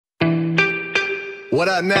What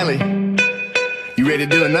up, Nelly? You ready to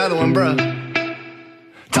do another one, bro?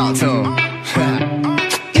 Talk to him.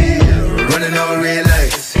 Yeah, running on red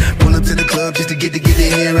lights. Pull up to the club just to get the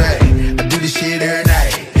head right. I do this shit every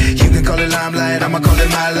night. You can call it limelight, I'ma call it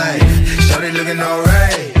my life. Shawty looking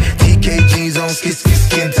alright. TK jeans on,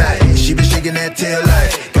 skin tight. She been shaking that tail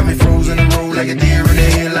light. Got me frozen in the road like a deer in the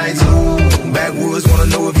headlights. Ooh, backwoods wanna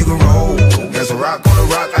know if you can roll. Got some rock on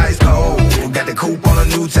the rock, ice cold. Got the coupe on a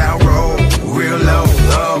new town road. Real low,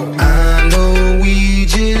 low. I know we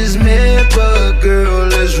just met, but girl,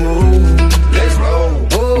 let's roll. Let's roll.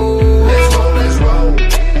 Whoa. Let's roll, let's roll.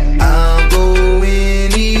 I'll go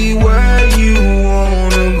anywhere you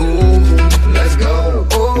wanna go. Let's go.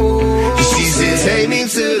 Oh. She said, take me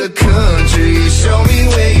to the country, show me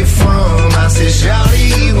where you're from. I said,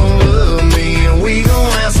 shawty, you gon' love me, and we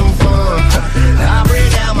gon' have some fun. I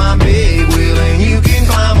break out my big wheel, and you can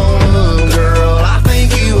climb on up, girl. I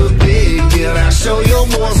think you a big deal. I'll show your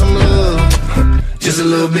boy some love, just a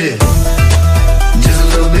little bit.